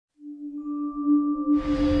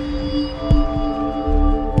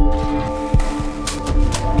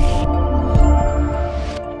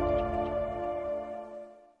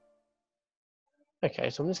Okay,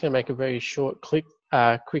 so I'm just going to make a very short quick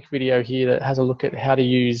video here that has a look at how to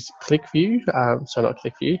use ClickView. So not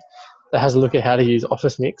ClickView, that has a look at how to use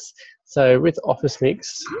Office Mix. So with Office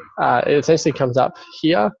Mix, it essentially comes up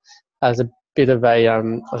here as a bit of a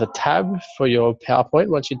as a tab for your PowerPoint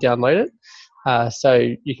once you download it.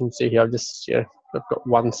 So you can see here, I've got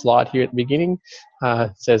one slide here at the beginning.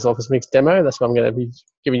 It says Office Mix demo. That's what I'm going to be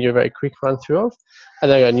giving you a very quick run through of. And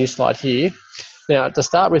then I got a new slide here. Now, to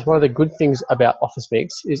start with, one of the good things about Office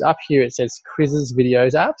Mix is up here it says quizzes,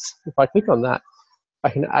 videos, apps. If I click on that, I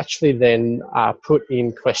can actually then put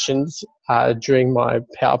in questions during my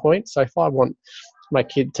PowerPoint. So if I want my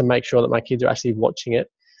kid to make sure that my kids are actually watching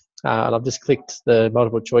it, and I've just clicked the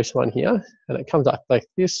multiple choice one here, and it comes up like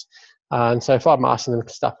this. And so if I'm asking them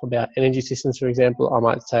stuff about energy systems, for example, I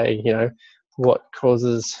might say, what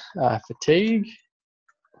causes fatigue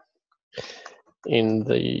in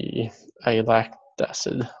the lactic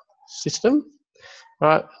acid system,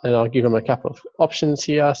 right? And I'll give them a couple of options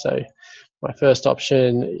here. So my first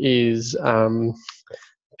option is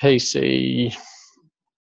PC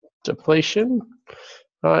depletion,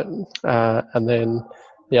 right? And then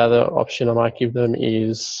the other option I might give them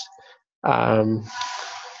is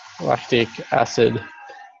lactic acid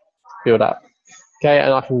buildup. Okay,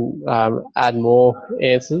 and I can add more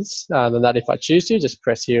answers than that if I choose to. Just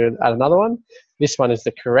press here and add another one. This one is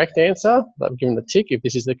the correct answer. I'm giving the tick. If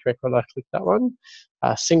this is the correct one, I click that one.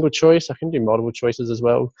 Single choice, I can do multiple choices as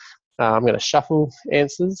well. I'm going to shuffle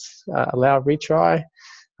answers, allow retry.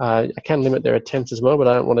 I can limit their attempts as well, but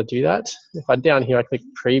I don't want to do that. If I down here, I click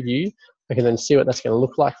preview, I can then see what that's going to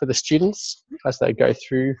look like for the students as they go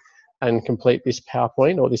through and complete this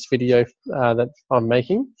PowerPoint or this video that I'm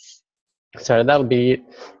making. So that'll be it,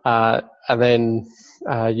 and then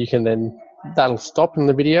that'll stop in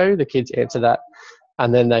the video, the kids answer that,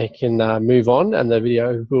 and then they can move on and the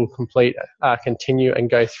video will continue and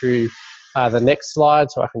go through the next slide.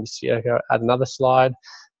 So I can just go add another slide.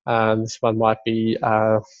 This one might be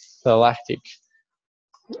the lactic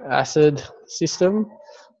acid system,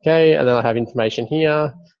 okay, and then I have information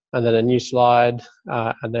here, and then a new slide,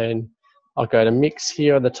 and then I'll go to mix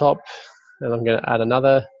here at the top, and I'm going to add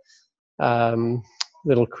another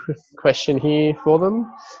little question here for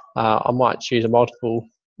them. I might choose a multiple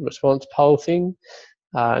response poll thing,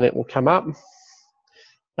 and it will come up.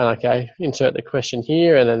 And okay, insert the question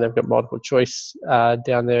here, and then they've got multiple choice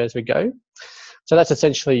down there as we go. So that's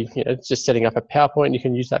essentially, just setting up a PowerPoint. You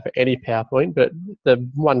can use that for any PowerPoint, but the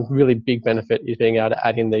one really big benefit is being able to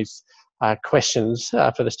add in these questions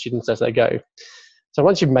for the students as they go. So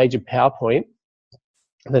once you've made your PowerPoint,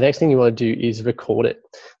 the next thing you want to do is record it.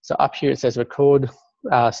 So up here it says record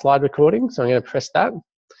slide recording. So I'm going to press that,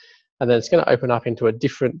 and then it's going to open up into a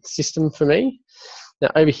different system for me. Now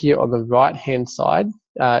over here on the right hand side,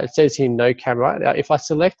 it says here no camera. Now if I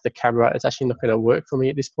select the camera, it's actually not going to work for me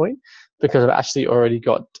at this point because I've actually already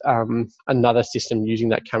got another system using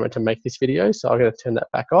that camera to make this video. So I'm going to turn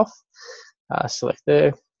that back off. Select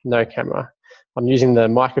there, no camera. I'm using the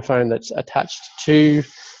microphone that's attached to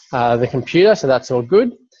the computer, so that's all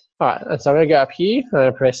good. All right, and so I'm going to go up here and I'm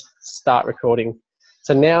going to press start recording.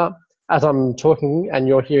 So now, as I'm talking and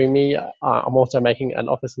you're hearing me, I'm also making an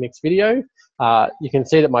Office Mix video. You can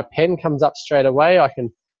see that my pen comes up straight away. I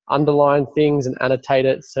can underline things and annotate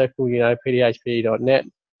it, circle, pdhpe.net,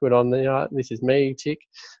 good on the, this is me, tick,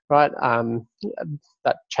 right?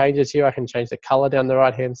 That changes here. I can change the color down the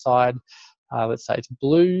right-hand side. Let's say it's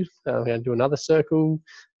blue. I'm going to do another circle.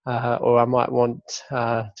 Or I might want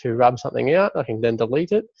to rub something out. I can then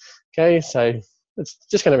delete it. Okay, so it's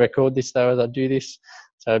just going to record this though as I do this.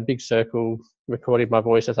 So a big circle recording my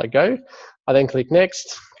voice as I go. I then click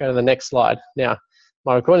next, go to the next slide. Now,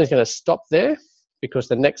 my recording is going to stop there because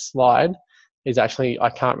the next slide is actually,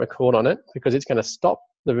 I can't record on it because it's going to stop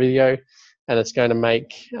the video and it's going to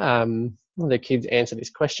make the kids answer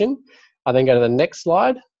this question. I then go to the next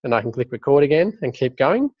slide and I can click record again and keep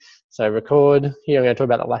going. So record, here I'm going to talk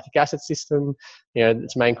about the lactic acid system.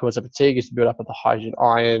 Its main cause of fatigue is the build up of the hydrogen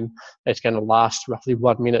ion. It's going to last roughly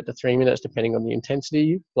 1 minute to 3 minutes depending on the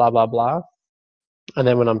intensity, blah, blah, blah. And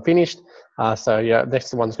then when I'm finished,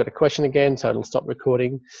 next one's got a question again, so it'll stop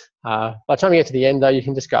recording. By the time you get to the end though, you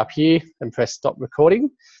can just go up here and press stop recording.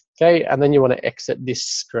 Okay, and then you want to exit this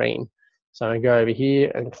screen. So I'm going to go over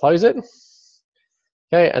here and close it.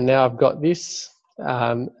 Okay, and now I've got this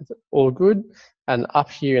all good. And up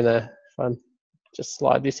here if I just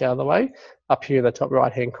slide this out of the way, up here in the top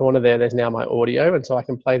right-hand corner there's now my audio. And so I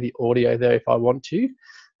can play the audio there if I want to.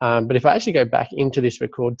 But if I actually go back into this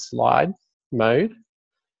record slide mode,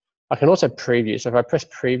 I can also preview. So if I press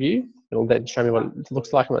preview, it'll then show me what it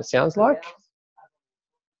looks like and what it sounds like.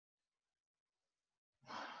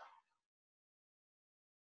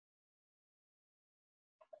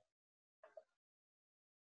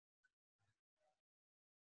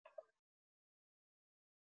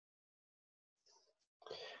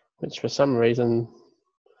 which for some reason,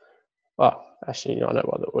 oh, actually, I know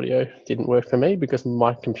why the audio didn't work for me, because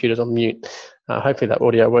my computer's on mute. Hopefully that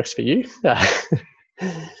audio works for you.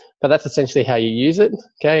 But that's essentially how you use it.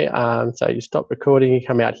 Okay, so you stop recording, you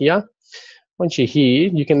come out here. Once you're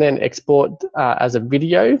here, you can then export as a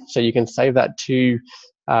video, so you can save that to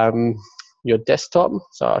your desktop.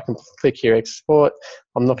 So I can click here, export.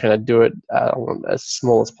 I'm not going to do it as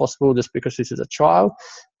small as possible just because this is a trial.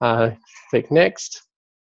 Click next.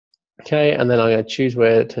 Okay, and then I'm going to choose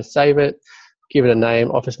where to save it, give it a name,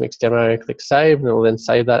 Office Mix Demo, click save, and it will then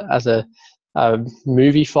save that as a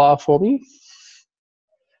movie file for me.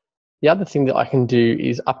 The other thing that I can do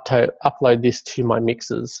is upload this to my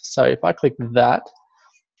mixes. So if I click that,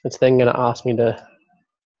 it's then going to ask me to,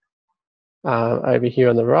 over here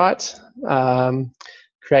on the right,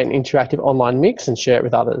 create an interactive online mix and share it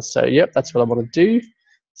with others. So yep, that's what I want to do.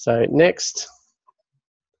 So next.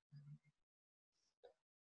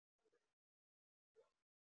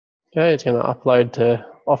 Okay, it's going to upload to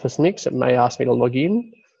Office Mix. It may ask me to log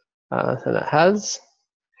in, and it has.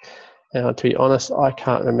 Now, to be honest, I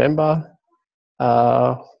can't remember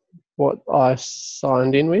what I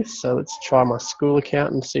signed in with, so let's try my school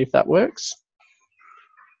account and see if that works.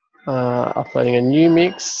 Uploading a new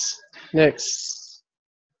mix. Next.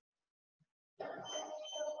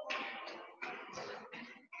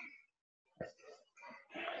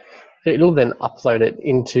 It'll then upload it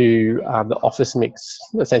into the Office Mix,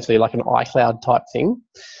 essentially like an iCloud type thing.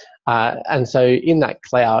 And so in that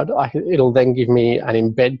cloud, it'll then give me an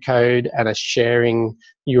embed code and a sharing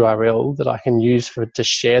URL that I can use to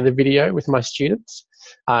share the video with my students.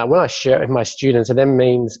 When I share it with my students, it then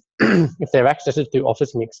means if they're accessed through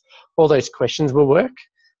Office Mix, all those questions will work.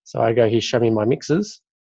 So I go here, show me my mixes.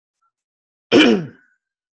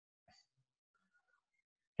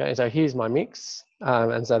 Okay, so here's my mix,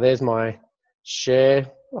 and so there's my share.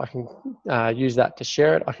 I can use that to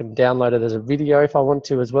share it. I can download it as a video if I want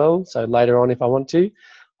to as well. So later on, if I want to,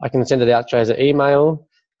 I can send it out as an email,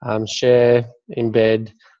 share,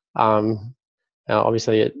 embed. Now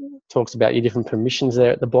obviously it talks about your different permissions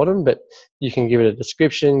there at the bottom, but you can give it a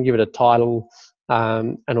description, give it a title,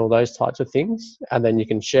 and all those types of things. And then you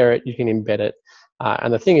can share it, you can embed it.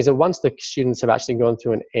 And the thing is that once the students have actually gone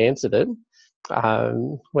through and answered it,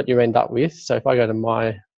 what you end up with, so if I go to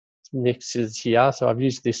my mixes here, so I've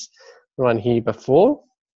used this one here before,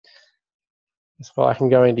 so I can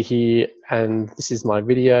go into here and this is my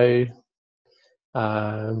video.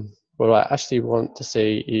 What I actually want to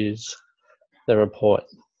see is the report,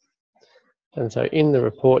 and so in the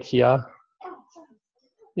report here,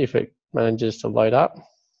 if it manages to load up,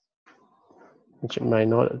 which it may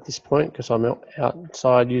not at this point because I'm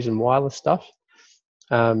outside using wireless stuff,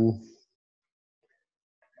 but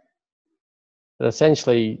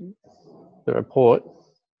essentially the report,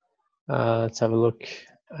 let's have a look.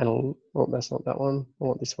 And oh, that's not that one. I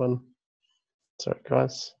want this one. Sorry,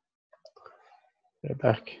 guys. Go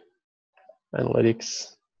back.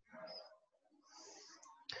 Analytics.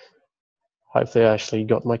 Hopefully I actually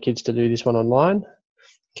got my kids to do this one online.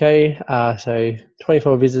 Okay, so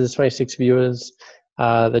 24 visitors, 26 viewers,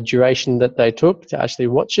 the duration that they took to actually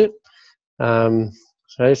watch it. So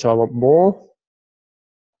I want more.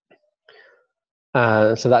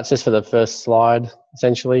 So that's just for the first slide,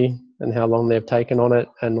 essentially, and how long they've taken on it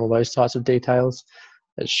and all those types of details.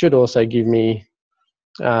 It should also give me,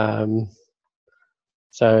 so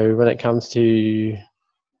when it comes to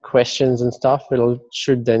questions and stuff,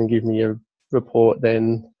 should then give me a report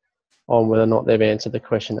then on whether or not they've answered the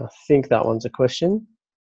question. I think that one's a question.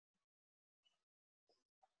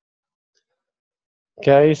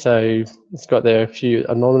 Okay, so it's got there a few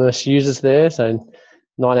anonymous users there. So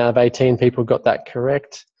 9 out of 18 people got that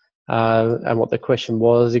correct, and what the question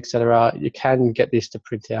was, etc. You can get this to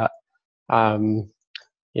print out,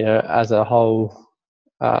 you know, as a whole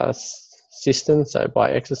system, so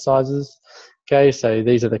by exercises. Okay, so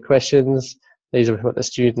these are the questions. These are what the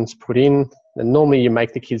students put in. And normally you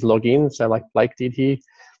make the kids log in, so like Blake did here,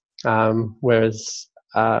 whereas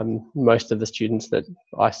most of the students that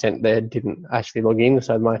I sent there didn't actually log in,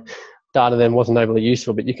 so my data then wasn't overly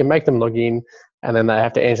useful. But you can make them log in, and then they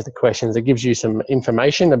have to answer the questions. It gives you some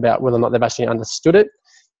information about whether or not they've actually understood it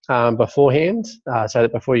beforehand, so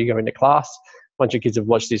that before you go into class, once your kids have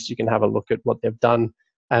watched this, you can have a look at what they've done,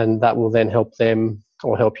 and that will then help them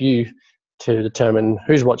or help you to determine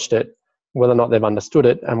who's watched it, whether or not they've understood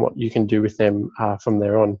it, and what you can do with them from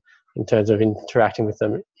there on in terms of interacting with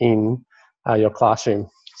them in your classroom.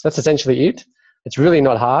 So that's essentially it. It's really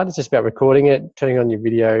not hard. It's just about recording it, turning on your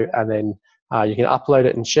video, and then you can upload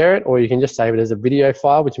it and share it, or you can just save it as a video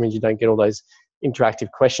file, which means you don't get all those interactive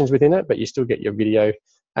questions within it, but you still get your video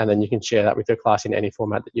and then you can share that with your class in any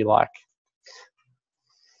format that you like.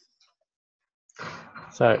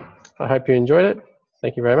 So I hope you enjoyed it.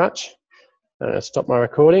 Thank you very much. I'm going to stop my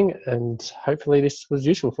recording, and hopefully this was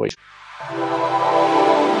useful for you.